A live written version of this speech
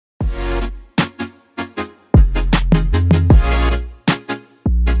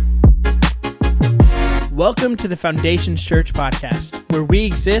Welcome to the Foundations Church podcast, where we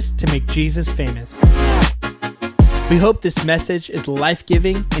exist to make Jesus famous. We hope this message is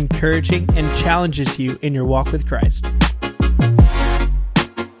life-giving, encouraging, and challenges you in your walk with Christ.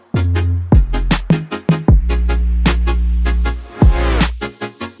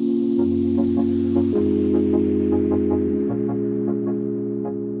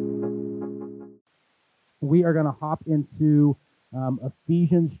 We are going to hop into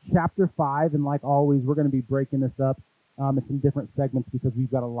Ephesians chapter 5, and like always, we're going to be breaking this up in some different segments because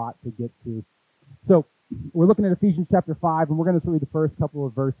we've got a lot to get to. So we're looking at Ephesians chapter 5, and we're going to read the first couple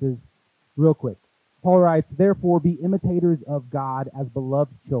of verses real quick. Paul writes, "Therefore be imitators of God as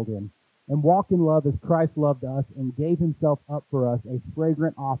beloved children, and walk in love as Christ loved us and gave himself up for us, a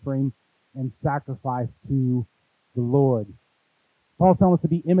fragrant offering and sacrifice to the Lord." Paul's telling us to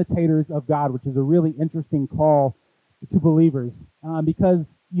be imitators of God, which is a really interesting call to believers because,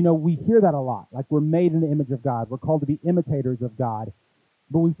 we hear that a lot. Like, we're made in the image of God. We're called to be imitators of God.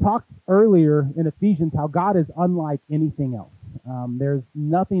 But we talked earlier in Ephesians how God is unlike anything else. There's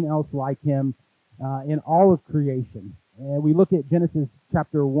nothing else like him in all of creation. And we look at Genesis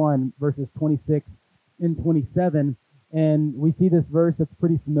chapter 1, verses 26 and 27, and we see this verse that's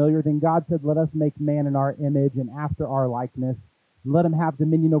pretty familiar. Then God said, "Let us make man in our image and after our likeness. Let him have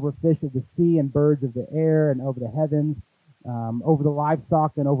dominion over fish of the sea and birds of the air and over the heavens, over the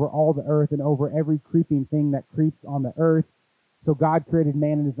livestock and over all the earth and over every creeping thing that creeps on the earth." So God created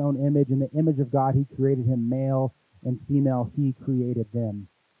man in his own image. In the image of God, he created him, male and female, he created them.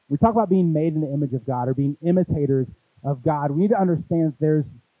 We talk about being made in the image of God or being imitators of God. We need to understand that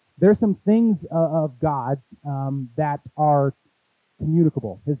there's some things of God that are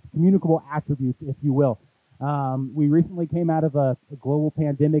communicable, his communicable attributes, if you will. We recently came out of a global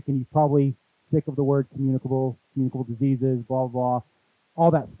pandemic, and you're probably sick of the word communicable diseases, blah, blah,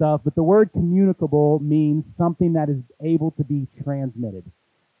 all that stuff. But the word communicable means something that is able to be transmitted.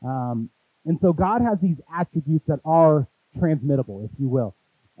 And so God has these attributes that are transmittable, if you will,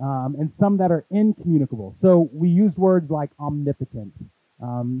 and some that are incommunicable. So we use words like omnipotent,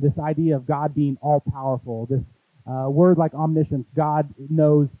 this idea of God being all-powerful, this word like omniscience, God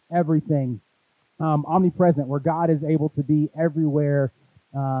knows everything. Omnipresent, where God is able to be everywhere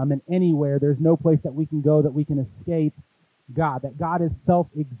and anywhere. There's no place that we can go that we can escape God, that God is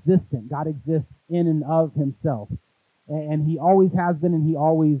self-existent. God exists in and of himself. And he always has been and he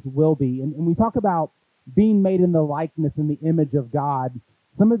always will be. And we talk about being made in the likeness and the image of God.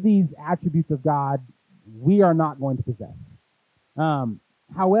 Some of these attributes of God we are not going to possess.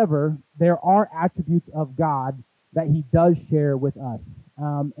 However, there are attributes of God that he does share with us.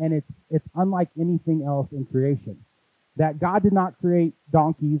 And it's unlike anything else in creation. That God did not create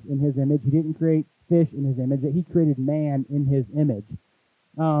donkeys in his image. He didn't create fish in his image. That he created man in his image.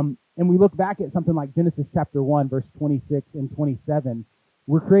 And we look back at something like Genesis chapter 1, verse 26 and 27.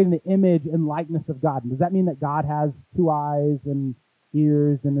 We're creating the image and likeness of God. And does that mean that God has two eyes and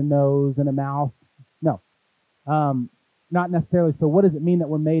ears and a nose and a mouth? No. Not necessarily. So what does it mean that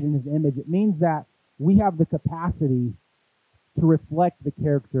we're made in his image? It means that we have the capacity to reflect the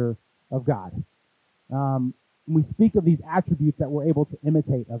character of God. We speak of these attributes that we're able to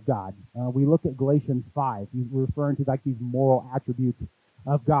imitate of God. We look at Galatians 5. We're referring to like these moral attributes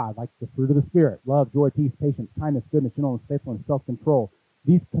of God, like the fruit of the Spirit: love, joy, peace, patience, kindness, goodness, gentleness, faithfulness, self-control.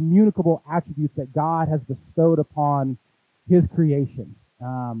 These communicable attributes that God has bestowed upon his creation.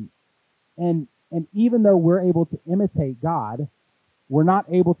 And even though we're able to imitate God, we're not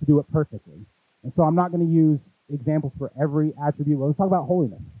able to do it perfectly. And so I'm not going to use examples for every attribute. Well, let's talk about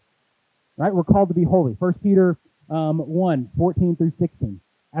holiness. Right? We're called to be holy. 1 Peter 1, 14 through 16.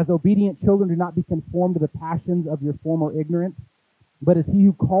 "As obedient children, do not be conformed to the passions of your former ignorance, but as he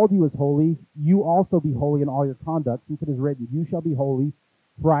who called you is holy, you also be holy in all your conduct, since it is written, 'You shall be holy,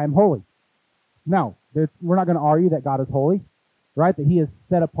 for I am holy.'" Now, we're not going to argue that God is holy, right? That he is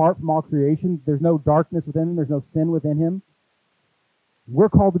set apart from all creation. There's no darkness within him. There's no sin within him. We're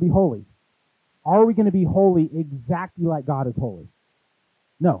called to be holy. Are we going to be holy exactly like God is holy?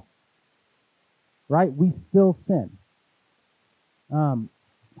 No. Right? We still sin.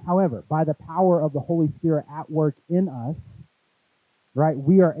 However, by the power of the Holy Spirit at work in us, right,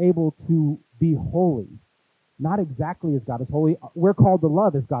 we are able to be holy. Not exactly as God is holy. We're called to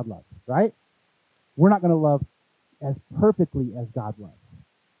love as God loves, right? We're not going to love as perfectly as God loves.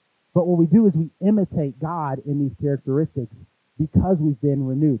 But what we do is we imitate God in these characteristics because we've been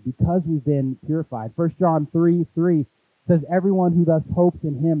renewed, because we've been purified. 1 John 3:3 says, "Everyone who thus hopes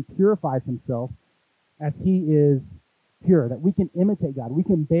in him purifies himself as he is pure." That we can imitate God. We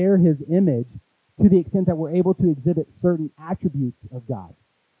can bear his image to the extent that we're able to exhibit certain attributes of God.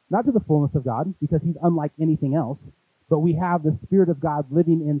 not to the fullness of God, because he's unlike anything else, but we have the Spirit of God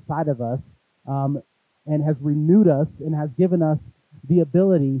living inside of us, and has renewed us and has given us the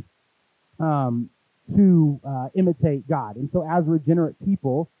ability to imitate God. And so as regenerate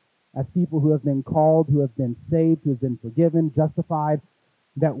people, as people who have been called, who have been saved, who have been forgiven, justified,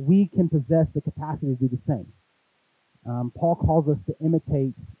 that we can possess the capacity to do the same. Paul calls us to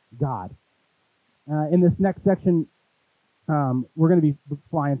imitate God. In this next section, we're going to be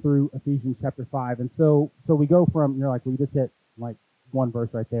flying through Ephesians chapter 5. And so we go from, you're like, well, you just hit like one verse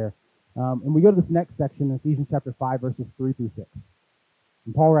right there. And we go to this next section, Ephesians chapter 5, verses 3 through 6.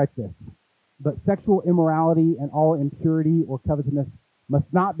 And Paul writes this: "But sexual immorality and all impurity or covetousness must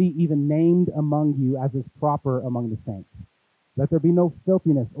not be even named among you as is proper among the saints. Let there be no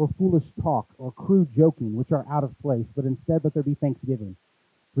filthiness or foolish talk or crude joking, which are out of place, but instead let there be thanksgiving.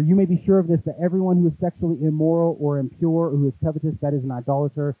 For you may be sure of this, that everyone who is sexually immoral or impure, or who is covetous, that is an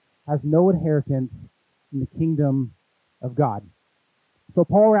idolater, has no inheritance in the kingdom of God." So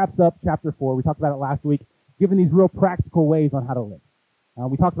Paul wraps up chapter 4. We talked about it last week, giving these real practical ways on how to live.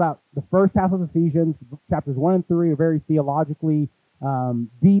 We talked about the first half of Ephesians. Chapters 1 and 3 are very theologically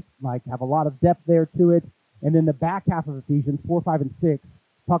deep, like have a lot of depth there to it. And then the back half of Ephesians, 4, 5, and 6,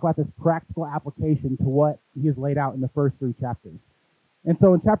 talk about this practical application to what he has laid out in the first 3 chapters. And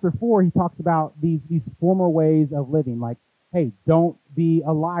so in chapter 4, he talks about these former ways of living, like, hey, don't be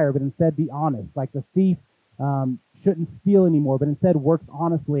a liar, but instead be honest. Like the thief shouldn't steal anymore, but instead works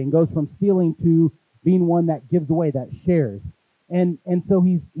honestly, and goes from stealing to being one that gives away, that shares. And so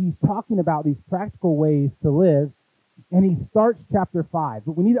he's talking about these practical ways to live, and he starts chapter 5.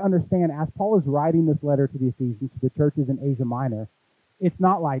 But we need to understand, as Paul is writing this letter to the Ephesians, to the churches in Asia Minor, it's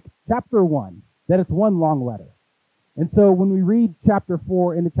not like chapter 1, that it's one long letter. And so when we read chapter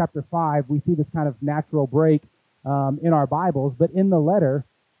 4 into chapter 5, we see this kind of natural break in our Bibles. But in the letter,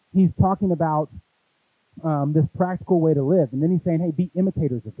 he's talking about this practical way to live. And then he's saying, hey, be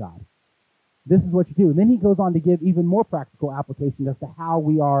imitators of God. This is what you do. And then he goes on to give even more practical application as to how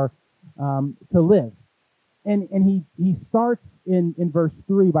we are to live. And he starts in verse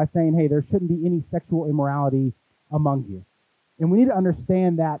 3 by saying, hey, there shouldn't be any sexual immorality among you. And we need to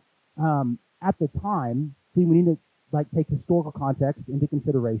understand that at the time, we need to take historical context into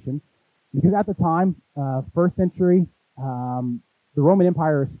consideration, because at the time, first century, the Roman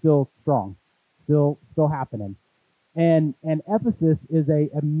Empire is still strong, still happening. And Ephesus is a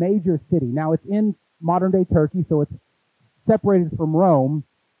major city. Now, it's in modern-day Turkey, so it's separated from Rome,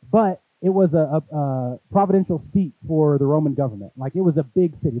 but it was a providential seat for the Roman government. Like, it was a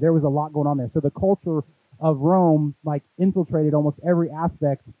big city. There was a lot going on there. So the culture of Rome, infiltrated almost every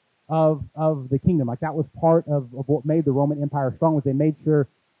aspect of the kingdom. Like, that was part of what made the Roman Empire strong, was they made sure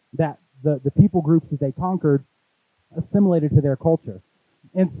that the people groups that they conquered assimilated to their culture.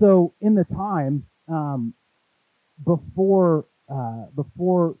 And so in the time, before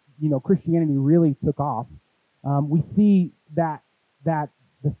Christianity really took off, we see that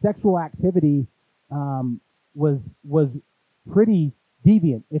the sexual activity was pretty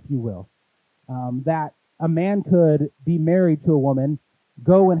deviant, if you will. That a man could be married to a woman,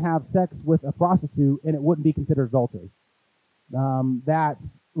 go and have sex with a prostitute, and it wouldn't be considered adultery. That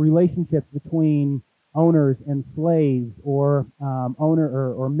relationships between owners and slaves, or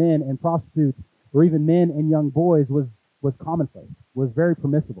or men and prostitutes, or even men and young boys was commonplace, was very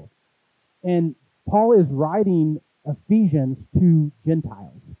permissible. And Paul is writing Ephesians to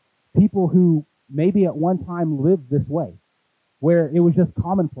Gentiles, people who maybe at one time lived this way, where it was just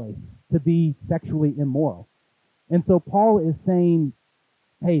commonplace to be sexually immoral. And so Paul is saying,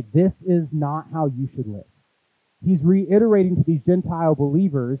 hey, this is not how you should live. He's reiterating to these Gentile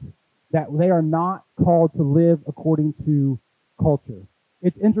believers that they are not called to live according to culture.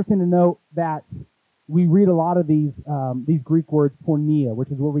 It's interesting to note that we read a lot of these Greek words, porneia, which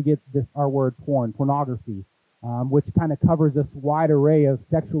is where we get our word pornography, which kind of covers this wide array of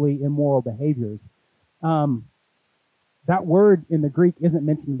sexually immoral behaviors. That word in the Greek isn't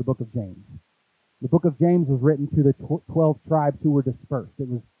mentioned in the book of James. The book of James was written to the 12 tribes who were dispersed. It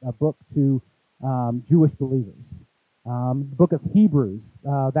was a book to Jewish believers. The book of Hebrews,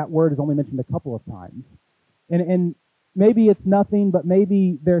 that word is only mentioned a couple of times. And maybe it's nothing, but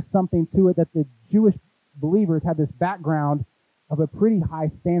maybe there's something to it, that the Jewish believers had this background of a pretty high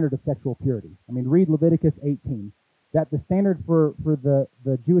standard of sexual purity. I mean, read Leviticus 18, that the standard for the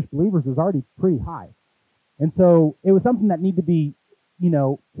Jewish believers was already pretty high. And so it was something that needed to be,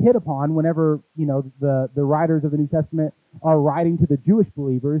 hit upon whenever, the writers of the New Testament are writing to the Jewish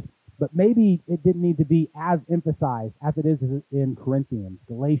believers, but maybe it didn't need to be as emphasized as it is in Corinthians,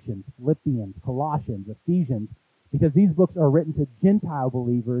 Galatians, Philippians, Colossians, Ephesians, because these books are written to Gentile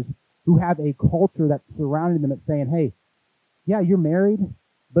believers who have a culture that's surrounding them that's saying, hey, yeah, you're married,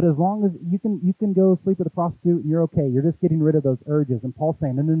 but as long as you can go sleep with a prostitute and you're okay. You're just getting rid of those urges. And Paul's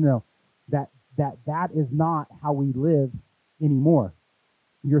saying, no. That is not how we live anymore.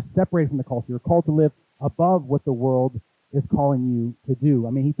 You're separated from the culture. You're called to live above what the world is calling you to do. I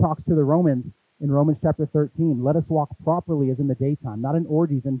mean, he talks to the Romans in Romans chapter 13. Let us walk properly as in the daytime, not in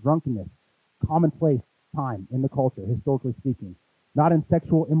orgies and drunkenness, commonplace time in the culture, historically speaking. Not in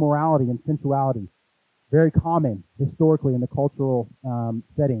sexual immorality and sensuality, very common historically in the cultural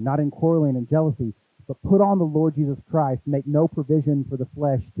setting. Not in quarreling and jealousy, but put on the Lord Jesus Christ. Make no provision for the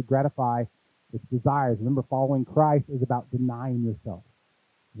flesh to gratify its desires. Remember, following Christ is about denying yourself.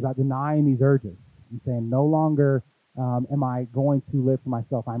 It's about denying these urges and saying, no longer am I going to live for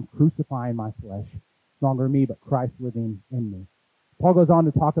myself. I'm crucifying my flesh. It's no longer me, but Christ living in me. Paul goes on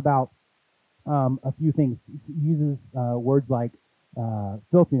to talk about a few things. He uses words like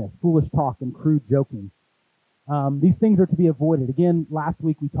filthiness, foolish talk, and crude joking. These things are to be avoided. Again, last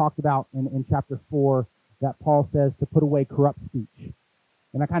week we talked about in chapter 4 that Paul says to put away corrupt speech.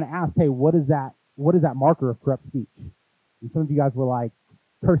 And I kind of asked, hey, what is that marker of corrupt speech? And some of you guys were like,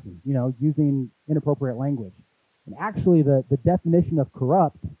 cursing, using inappropriate language. And actually, the definition of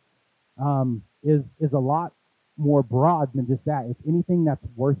corrupt is a lot more broad than just that. It's anything that's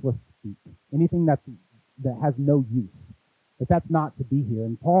worthless speech, anything that has no use. But that's not to be here.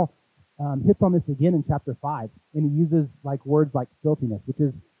 And Paul hits on this again in chapter 5, and he uses words like filthiness, which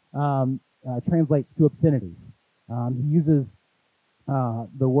is translates to obscenities. He uses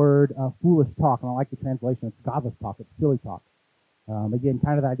the word foolish talk, and I like the translation. It's godless talk. It's silly talk. Again,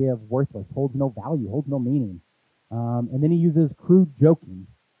 kind of the idea of worthless, holds no value, holds no meaning. And then he uses crude joking,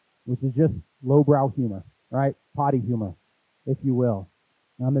 which is just lowbrow humor, right? Potty humor, if you will.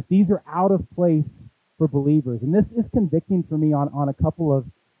 That these are out of place for believers. And this is convicting for me on a couple of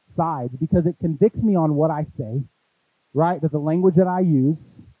sides, because it convicts me on what I say, right? That the language that I use,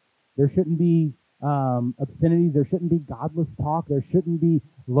 there shouldn't be obscenities, there shouldn't be godless talk, there shouldn't be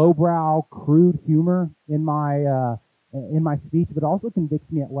lowbrow, crude humor in my speech, but it also convicts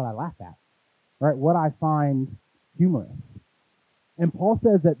me at what I laugh at, right? What I find humorous. And Paul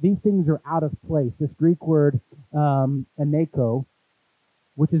says that these things are out of place. This Greek word, aneko,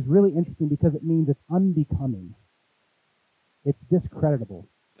 which is really interesting because it means it's unbecoming. It's discreditable.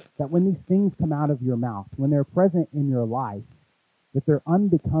 That when these things come out of your mouth, when they're present in your life, that they're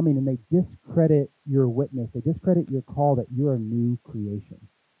unbecoming and they discredit your witness, they discredit your call that you're a new creation.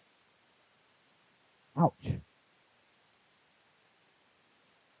 Ouch.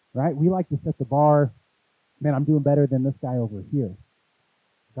 Right? We like to set the bar, man, I'm doing better than this guy over here.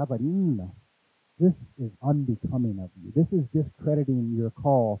 God's like, no. This is unbecoming of you. This is discrediting your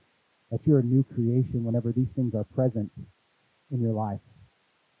call that you're a new creation whenever these things are present in your life.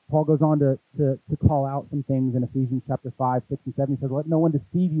 Paul goes on to call out some things in Ephesians chapter 5, 6, and 7. He says, let no one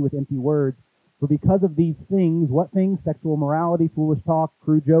deceive you with empty words, for because of these things, what things? Sexual immorality, foolish talk,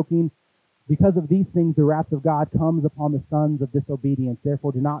 crude joking. Because of these things, the wrath of God comes upon the sons of disobedience.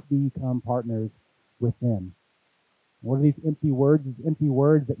 Therefore, do not become partners with them. What are these empty words? These empty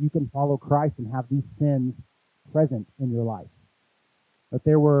words that you can follow Christ and have these sins present in your life. But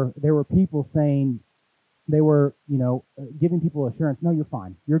there were people saying, they were, giving people assurance, no, you're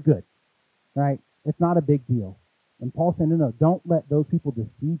fine, you're good, right? It's not a big deal. And Paul's saying, no, don't let those people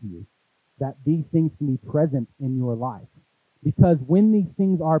deceive you, that these things can be present in your life. Because when these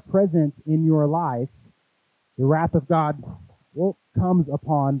things are present in your life, the wrath of God comes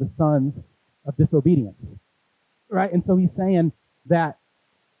upon the sons of disobedience. Right? And so he's saying that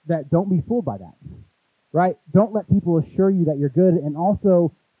don't be fooled by that. Right? Don't let people assure you that you're good, and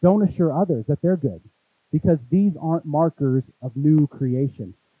also don't assure others that they're good. Because these aren't markers of new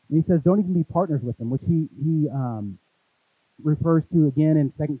creation. And he says don't even be partners with them, which he refers to again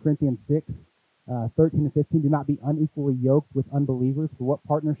in 2 Corinthians 6, 13 and 15, do not be unequally yoked with unbelievers. For what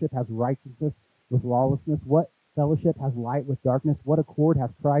partnership has righteousness with lawlessness? What fellowship has light with darkness? What accord has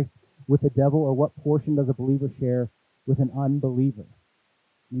Christ with the devil? Or what portion does a believer share with an unbeliever?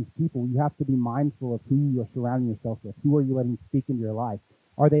 These people, you have to be mindful of who you are surrounding yourself with. Who are you letting speak into your life?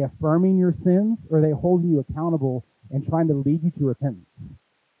 Are they affirming your sins, or are they holding you accountable and trying to lead you to repentance?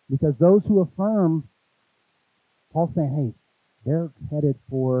 Because those who affirm, Paul's saying, hey, they're headed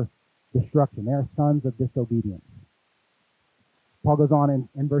for destruction. They are sons of disobedience. Paul goes on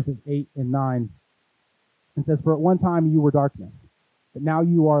in verses 8 and 9 and says, for at one time you were darkness, but now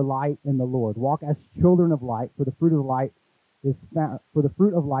you are light in the Lord. Walk as children of light, for the fruit of light is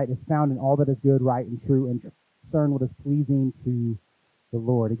found in all that is good, right, and true, and discern what is pleasing to the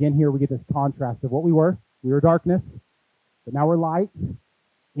Lord. Again, here we get this contrast of what we were We were darkness, but now we're light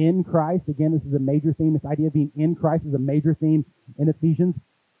in Christ. Again, this is a major theme. This idea of being in Christ is a major theme in Ephesians.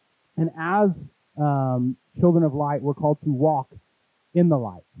 And as children of light, we're called to walk in the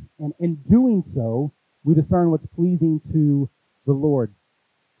light. And in doing so, we discern what's pleasing to the Lord.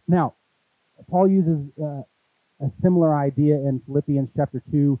 Now, Paul uses a similar idea in Philippians chapter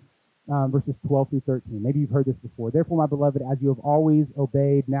 2, verses 12 through 13. Maybe you've heard this before. Therefore, my beloved, as you have always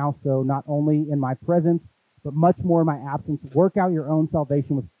obeyed, now so, not only in my presence, but much more in my absence, work out your own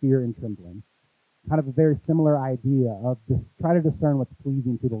salvation with fear and trembling. Kind of a very similar idea of just try to discern what's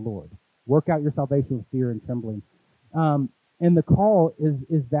pleasing to the Lord. Work out your salvation with fear and trembling. And the call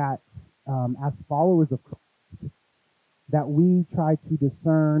is that as followers of Christ, that we try to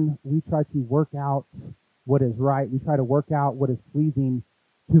discern, we try to work out what is right, we try to work out what is pleasing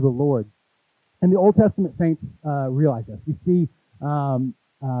to the Lord. And the Old Testament saints realize this. We see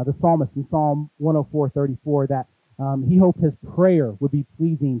the psalmist in Psalm 104:34 that he hoped his prayer would be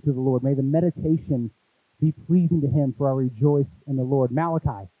pleasing to the Lord. May the meditation be pleasing to him, for I rejoice in the Lord.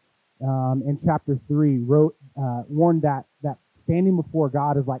 Malachi in chapter 3 warned that standing before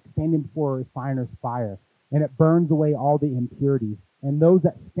God is like standing before a refiner's fire, and it burns away all the impurities. And those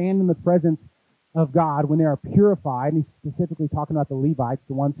that stand in the presence of God, when they are purified, and he's specifically talking about the Levites,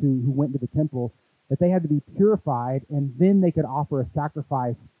 the ones who went to the temple, that they had to be purified, and then they could offer a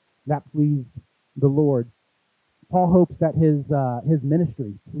sacrifice that pleased the Lord. Paul hopes that his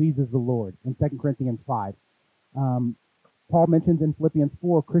ministry pleases the Lord in 2 Corinthians 5. Paul mentions in Philippians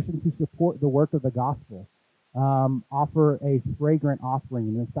 4, Christians who support the work of the gospel offer a fragrant offering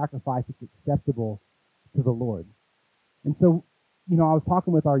and a sacrifice that's acceptable to the Lord. And so, I was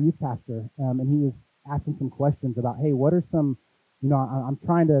talking with our youth pastor, and he was asking some questions about, hey, what are some, I'm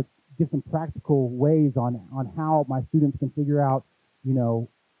trying to give some practical ways on how my students can figure out,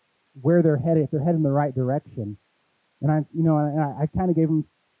 where they're headed, if they're heading in the right direction. And I kind of gave them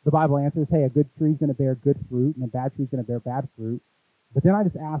the Bible answers. Hey, a good tree is going to bear good fruit, and a bad tree is going to bear bad fruit. But then I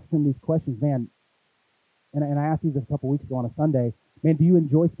just asked him these questions, man. And I asked these a couple weeks ago on a Sunday. Man, do you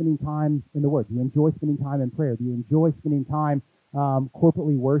enjoy spending time in the Word? Do you enjoy spending time in prayer? Do you enjoy spending time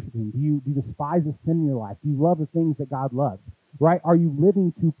corporately worshiping? Do you despise the sin in your life? Do you love the things that God loves? Right? Are you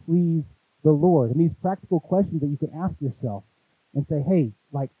living to please the Lord? And these practical questions that you can ask yourself and say, hey,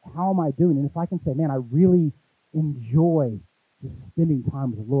 like, how am I doing? And if I can say, man, I really enjoy just spending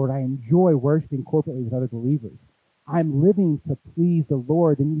time with the Lord. I enjoy worshiping corporately with other believers. I'm living to please the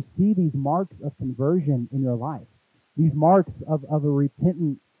Lord. And you see these marks of conversion in your life. These marks of a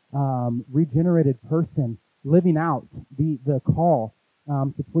repentant, regenerated person living out the call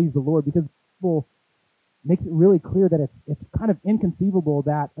to please the Lord, because people makes it really clear that it's kind of inconceivable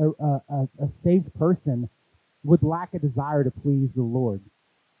that a saved person would lack a desire to please the Lord,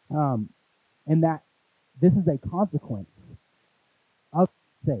 and that this is a consequence of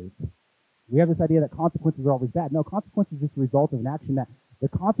saved. We have this idea that consequences are always bad. No, consequences is just a result of an action. That the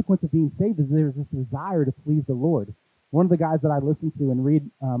consequence of being saved is there's this desire to please the Lord. One of the guys that I listen to and read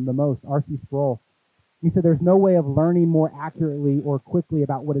the most, R.C. Sproul, he said there's no way of learning more accurately or quickly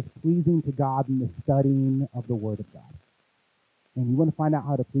about what is pleasing to God than the studying of the Word of God. And you want to find out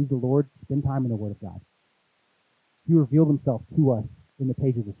how to please the Lord, spend time in the Word of God. He revealed himself to us in the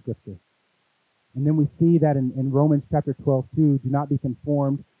pages of Scripture. And then we see that in Romans chapter 12, too, do not be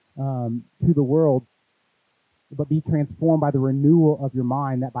conformed to the world, but be transformed by the renewal of your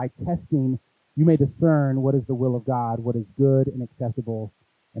mind, that by testing you may discern what is the will of God, what is good and acceptable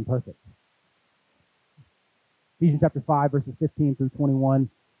and perfect. Ephesians chapter 5, verses 15 through 21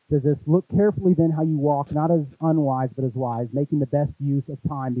 says this, look carefully then how you walk, not as unwise, but as wise, making the best use of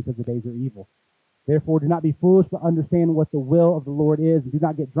time because the days are evil. Therefore, do not be foolish, but understand what the will of the Lord is, and do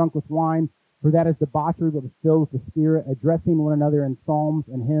not get drunk with wine, for that is debauchery, but be filled with the Spirit, addressing one another in psalms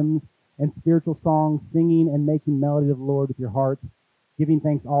and hymns and spiritual songs, singing and making melody to the Lord with your hearts, giving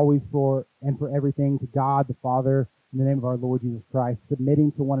thanks always for and for everything to God the Father in the name of our Lord Jesus Christ,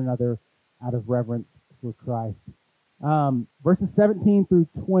 submitting to one another out of reverence for Christ. Verses 17 through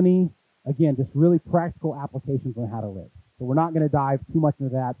 20, again, just really practical applications on how to live. So we're not going to dive too much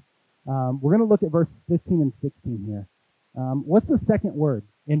into that. We're going to look at verse 15 and 16 here. What's the second word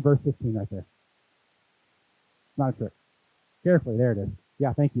in verse 15 right there? Not a trick. Carefully, there it is.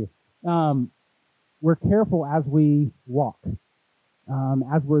 Yeah, thank you. We're careful as we walk,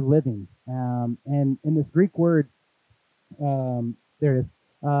 as we're living. And in this Greek word, there it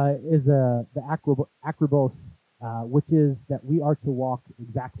is the akribos, which is that we are to walk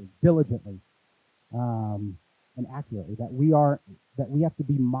exactly, diligently, and accurately. That we have to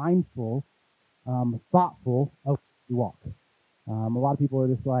be mindful, thoughtful of how we walk. A lot of people are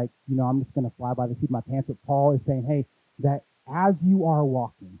just like, I'm just going to fly by the seat of my pants. But Paul is saying, hey, that as you are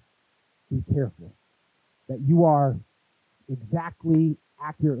walking, be careful, that you are exactly,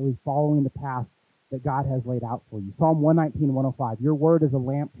 accurately following the path that God has laid out for you. Psalm 119, 105, your word is a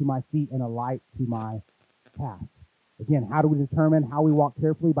lamp to my feet and a light to my path. Again, how do we determine how we walk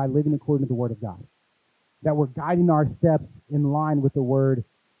carefully? By living according to the word of God. That we're guiding our steps in line with the word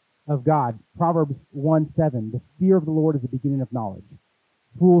of God. Proverbs 1:7, the fear of the Lord is the beginning of knowledge.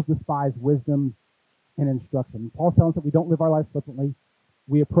 Fools despise wisdom and instruction. Paul's telling us that we don't live our lives flippantly.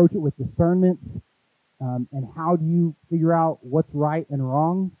 We approach it with discernment. And how do you figure out what's right and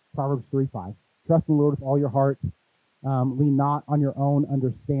wrong? Proverbs 3:5. Trust in the Lord with all your heart. Lean not on your own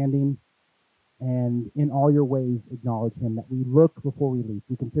understanding. And in all your ways acknowledge him. That we look before we leap.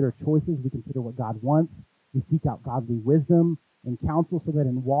 We consider choices. We consider what God wants. We seek out godly wisdom and counsel so that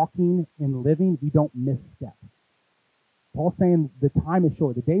in walking and living, we don't misstep. Paul's saying the time is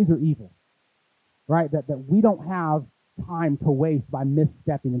short. The days are evil, right? That we don't have time to waste by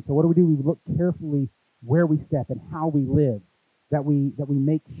misstepping. And so what do? We look carefully where we step and how we live, that we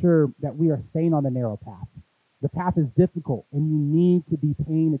make sure that we are staying on the narrow path. The path is difficult, and you need to be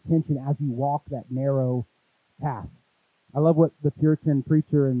paying attention as you walk that narrow path. I love what the Puritan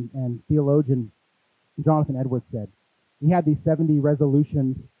preacher and theologian Jonathan Edwards said. He had these 70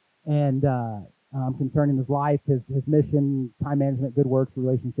 resolutions and concerning his life, his mission, time management, good works,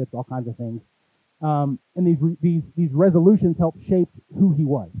 relationships, all kinds of things. And these resolutions helped shape who he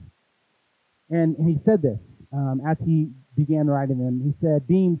was. And he said this as he began writing them. He said,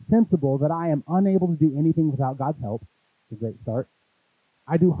 being sensible that I am unable to do anything without God's help, it's a great start,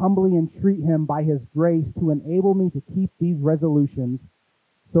 I do humbly entreat him by his grace to enable me to keep these resolutions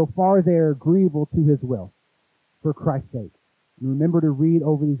so far as they are agreeable to his will, for Christ's sake. And remember to read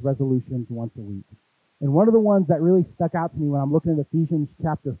over these resolutions once a week. And one of the ones that really stuck out to me when I'm looking at Ephesians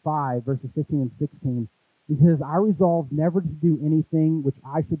chapter 5, verses 15 and 16, he says, I resolve never to do anything which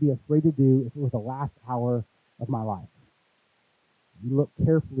I should be afraid to do if it was the last hour of my life. You look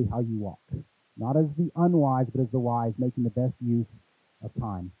carefully how you walk, not as the unwise, but as the wise, making the best use of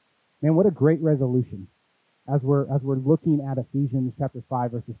time. Man, what a great resolution. As we're looking at Ephesians chapter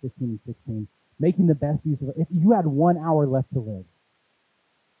 5, verses 15 and 16, making the best use of it. If you had 1 hour left to live,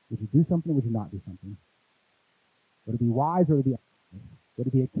 would you do something or would you not do something? Would it be wise or would it be unwise? Would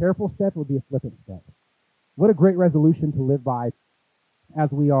it be a careful step or would it be a flippant step? What a great resolution to live by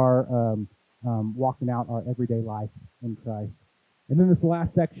as we are walking out our everyday life in Christ. And then this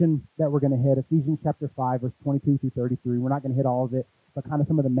last section that we're going to hit, Ephesians chapter 5, verse 22 through 33. We're not going to hit all of it, but kind of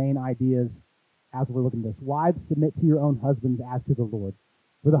some of the main ideas as we're looking at this. Wives, submit to your own husbands as to the Lord.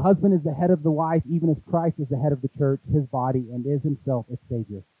 For the husband is the head of the wife, even as Christ is the head of the church, his body, and is himself its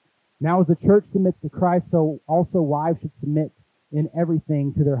Savior. Now as the church submits to Christ, so also wives should submit in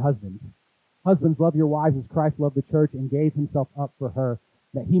everything to their husbands. Husbands, love your wives as Christ loved the church and gave himself up for her,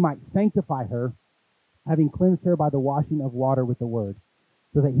 that he might sanctify her, having cleansed her by the washing of water with the word,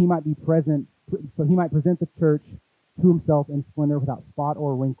 so that he might present the church to himself in splendor, without spot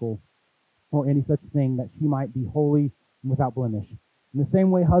or wrinkle or any such thing, that she might be holy and without blemish. In the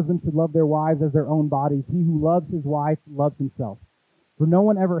same way, husbands should love their wives as their own bodies. He who loves his wife loves himself. For no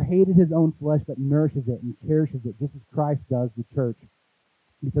one ever hated his own flesh, but nourishes it and cherishes it, just as Christ does the church,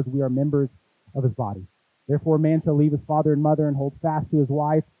 because we are members of his body. Therefore, a man shall leave his father and mother and hold fast to his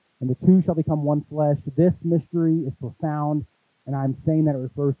wife, and the two shall become one flesh. This mystery is profound, and I'm saying that it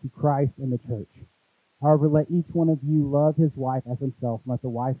refers to Christ and the church. However, let each one of you love his wife as himself, and let the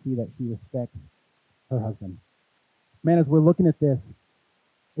wife see that she respects her husband. Man, as we're looking at this,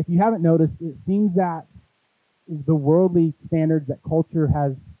 if you haven't noticed, it seems that the worldly standards, that culture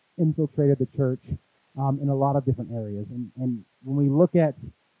has infiltrated the church in a lot of different areas. And when we look at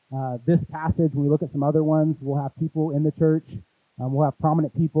this passage, when we look at some other ones, we'll have people in the church. We'll have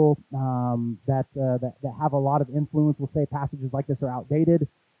prominent people that have a lot of influence. We'll say passages like this are outdated,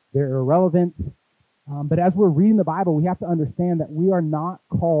 they're irrelevant. But as we're reading the Bible, we have to understand that we are not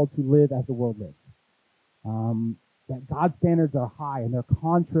called to live as the world lives. That God's standards are high and they're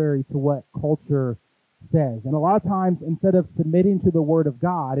contrary to what culture says. And a lot of times, instead of submitting to the Word of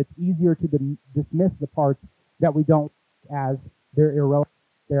God, it's easier to dismiss the parts that we don't, as they're irrelevant,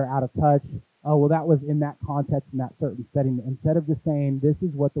 they're out of touch. Oh, well, that was in that context, in that certain setting. Instead of just saying, this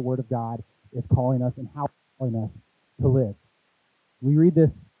is what the Word of God is calling us and how it's calling us to live. We read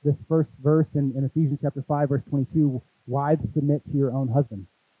this first verse in Ephesians chapter 5, verse 22, wives, submit to your own husband.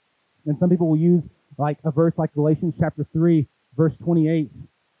 And some people will use like a verse like Galatians chapter 3, verse 28,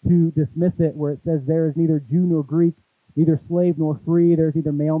 to dismiss it, where it says, there is neither Jew nor Greek, neither slave nor free, there is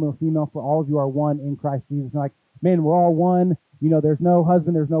neither male nor female, for all of you are one in Christ Jesus. And like, man, we're all one. there's no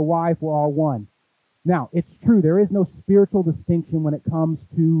husband, there's no wife, we're all one. Now, it's true, there is no spiritual distinction when it comes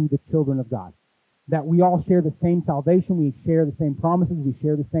to the children of God. That we all share the same salvation, we share the same promises, we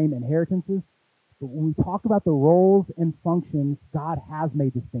share the same inheritances. But when we talk about the roles and functions, God has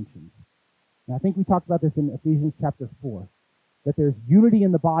made distinctions. And I think we talked about this in Ephesians chapter 4, that there's unity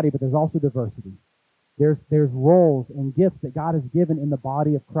in the body, but there's also diversity. There's roles and gifts that God has given in the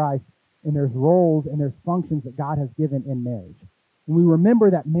body of Christ, and there's roles and there's functions that God has given in marriage. And we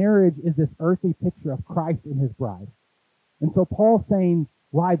remember that marriage is this earthly picture of Christ and his bride. And so Paul's saying,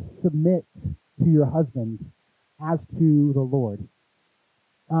 wives, submit to your husbands as to the Lord.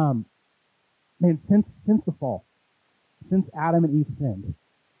 Since the fall, since Adam and Eve sinned,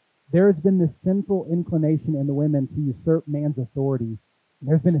 there has been this sinful inclination in the women to usurp man's authority.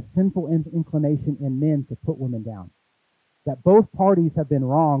 There's been a sinful inclination in men to put women down. That both parties have been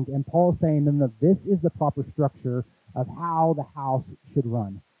wronged, and Paul's saying, no, this is the proper structure of how the house should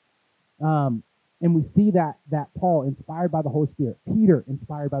run. And we see that Paul, inspired by the Holy Spirit, Peter,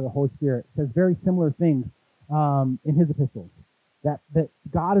 inspired by the Holy Spirit, says very similar things in his epistles. That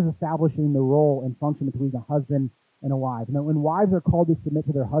God is establishing the role and function between a husband and a wife. Now, when wives are called to submit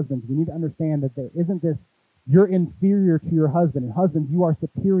to their husbands, we need to understand that there isn't this, you're inferior to your husband, and husbands, you are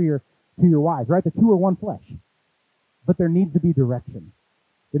superior to your wives, right? The two are one flesh. But there needs to be direction.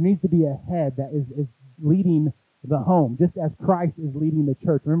 There needs to be a head that is leading the home, just as Christ is leading the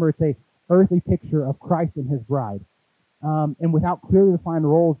church. Remember, it's a earthly picture of Christ and his bride. And without clearly defined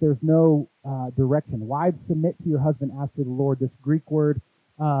roles, there's no direction. Wives, submit to your husband as to the Lord. This Greek word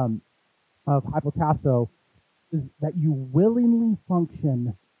of hypotasso is that you willingly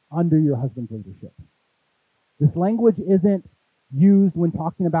function under your husband's leadership. This language isn't used when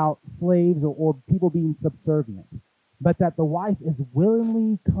talking about slaves or people being subservient, but that the wife is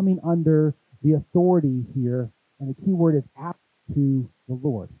willingly coming under the authority here, and the key word is apt to the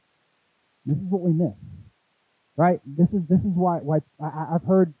Lord. This is what we miss, right? This is why I've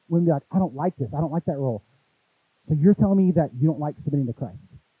heard women be like, I don't like this. I don't like that role. So you're telling me that you don't like submitting to Christ?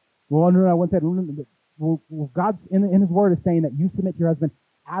 Well, no, I wouldn't say. Well, God in his word is saying that you submit to your husband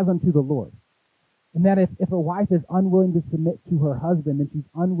as unto the Lord. And that if a wife is unwilling to submit to her husband, then she's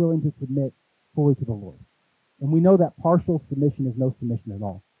unwilling to submit fully to the Lord. And we know that partial submission is no submission at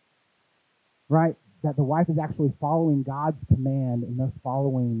all. Right? That the wife is actually following God's command and thus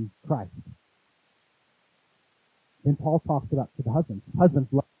following Christ. Then Paul talks about to the husbands. Husbands,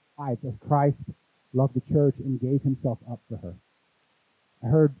 love your wives as Christ loved the church and gave himself up for her.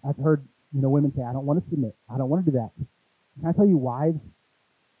 I've heard women say, I don't want to submit. I don't want to do that. Can I tell you, wives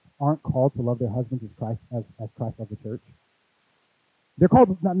aren't called to love their husbands as Christ loved the church. They're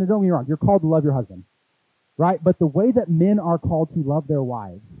called, don't get me wrong, you're called to love your husband, right? But the way that men are called to love their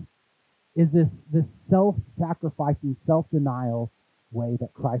wives is this self-sacrificing, self-denial way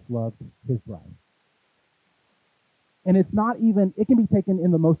that Christ loved his bride. And it's not even, it can be taken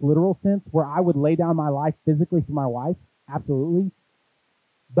in the most literal sense, where I would lay down my life physically for my wife, absolutely.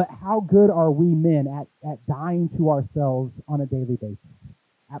 But how good are we men at dying to ourselves on a daily basis?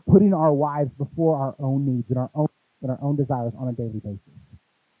 At putting our wives before our own needs and our own desires on a daily basis.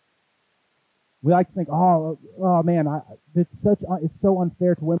 We like to think, oh man, it's so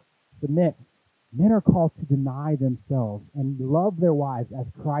unfair to women to submit. Men are called to deny themselves and love their wives as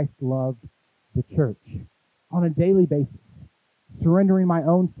Christ loved the church on a daily basis, surrendering my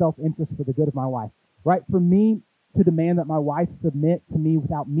own self-interest for the good of my wife. Right? For me to demand that my wife submit to me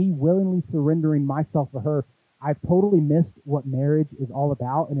without me willingly surrendering myself for her, I've totally missed what marriage is all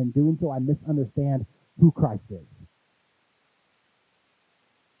about, and in doing so, I misunderstand who Christ is.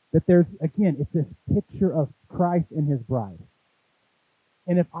 That it's this picture of Christ and his bride.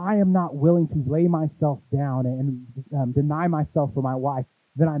 And if I am not willing to lay myself down and deny myself for my wife,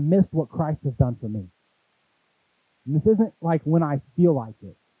 then I missed what Christ has done for me. And this isn't like when I feel like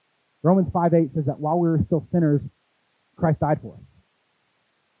it. Romans 5:8 says that while we were still sinners, Christ died for us.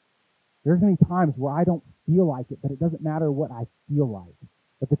 There's going to be times where I don't feel like it, but it doesn't matter what I feel like.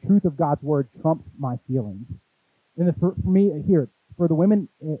 But the truth of God's word trumps my feelings. And for me here, for the women,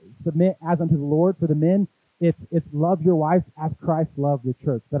 submit as unto the Lord. For the men, it's love your wives as Christ loved the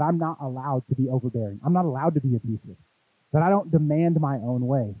church. That I'm not allowed to be overbearing. I'm not allowed to be abusive. That I don't demand my own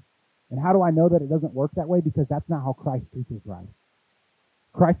way. And how do I know that it doesn't work that way? Because that's not how Christ treats his bride.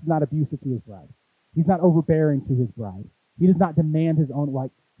 Christ is not abusive to his bride. He's not overbearing to his bride. He does not demand his own way.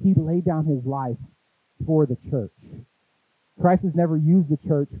 He laid down his life for the church. Christ has never used the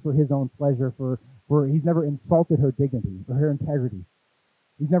church for his own pleasure, he's never insulted her dignity or her integrity.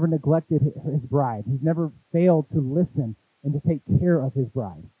 He's never neglected his bride. He's never failed to listen and to take care of his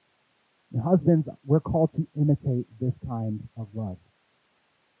bride. And husbands, we're called to imitate this kind of love.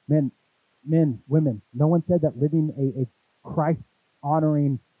 Men, women, no one said that living a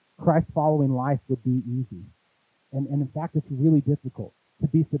Christ-honoring, Christ-following life would be easy. And in fact, it's really difficult to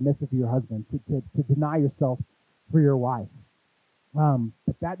be submissive to your husband, to deny yourself for your wife.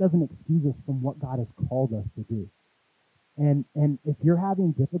 But that doesn't excuse us from what God has called us to do. And if you're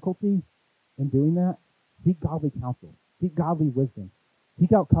having difficulty in doing that, seek godly counsel. Seek godly wisdom.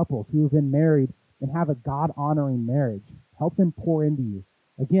 Seek out couples who have been married and have a God-honoring marriage. Help them pour into you.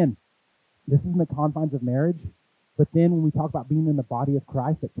 Again, this is in the confines of marriage, but then when we talk about being in the body of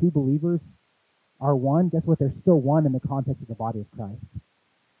Christ, that two believers are one, guess what? They're still one in the context of the body of Christ.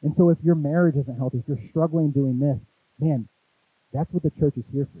 And so if your marriage isn't healthy, if you're struggling doing this, man, that's what the church is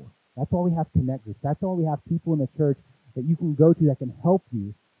here for. That's why we have connect groups. That's why we have people in the church that you can go to that can help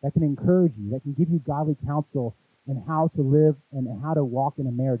you, that can encourage you, that can give you godly counsel and how to live and how to walk in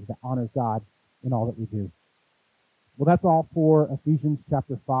a marriage that honors God in all that we do. Well, that's all for Ephesians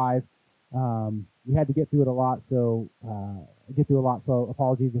chapter 5. We had to get through it a lot, so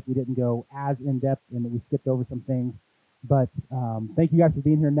apologies if we didn't go as in-depth and we skipped over some things. But thank you guys for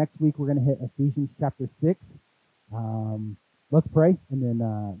being here. Next week, we're going to hit Ephesians chapter 6. Let's pray, and then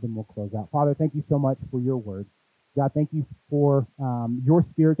we'll close out. Father, thank you so much for your word. God, thank you for your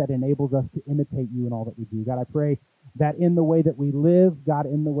spirit that enables us to imitate you in all that we do. God, I pray that in the way that we live, God,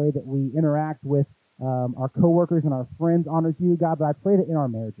 in the way that we interact with our coworkers and our friends honors you, God, but I pray that in our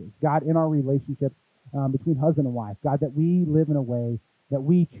marriages, God, in our relationships between husband and wife, God, that we live in a way that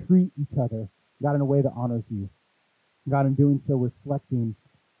we treat each other, God, in a way that honors you. God, in doing so, reflecting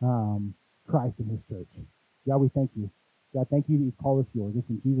Christ in his church. God, we thank you. God, thank you that you've called us yours. This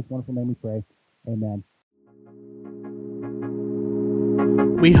in Jesus' wonderful name we pray. Amen.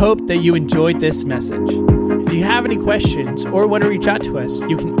 We hope that you enjoyed this message. If you have any questions or want to reach out to us,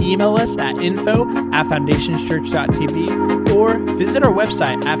 you can email us at info@foundationschurch.tv or visit our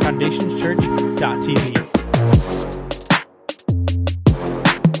website at foundationschurch.tv.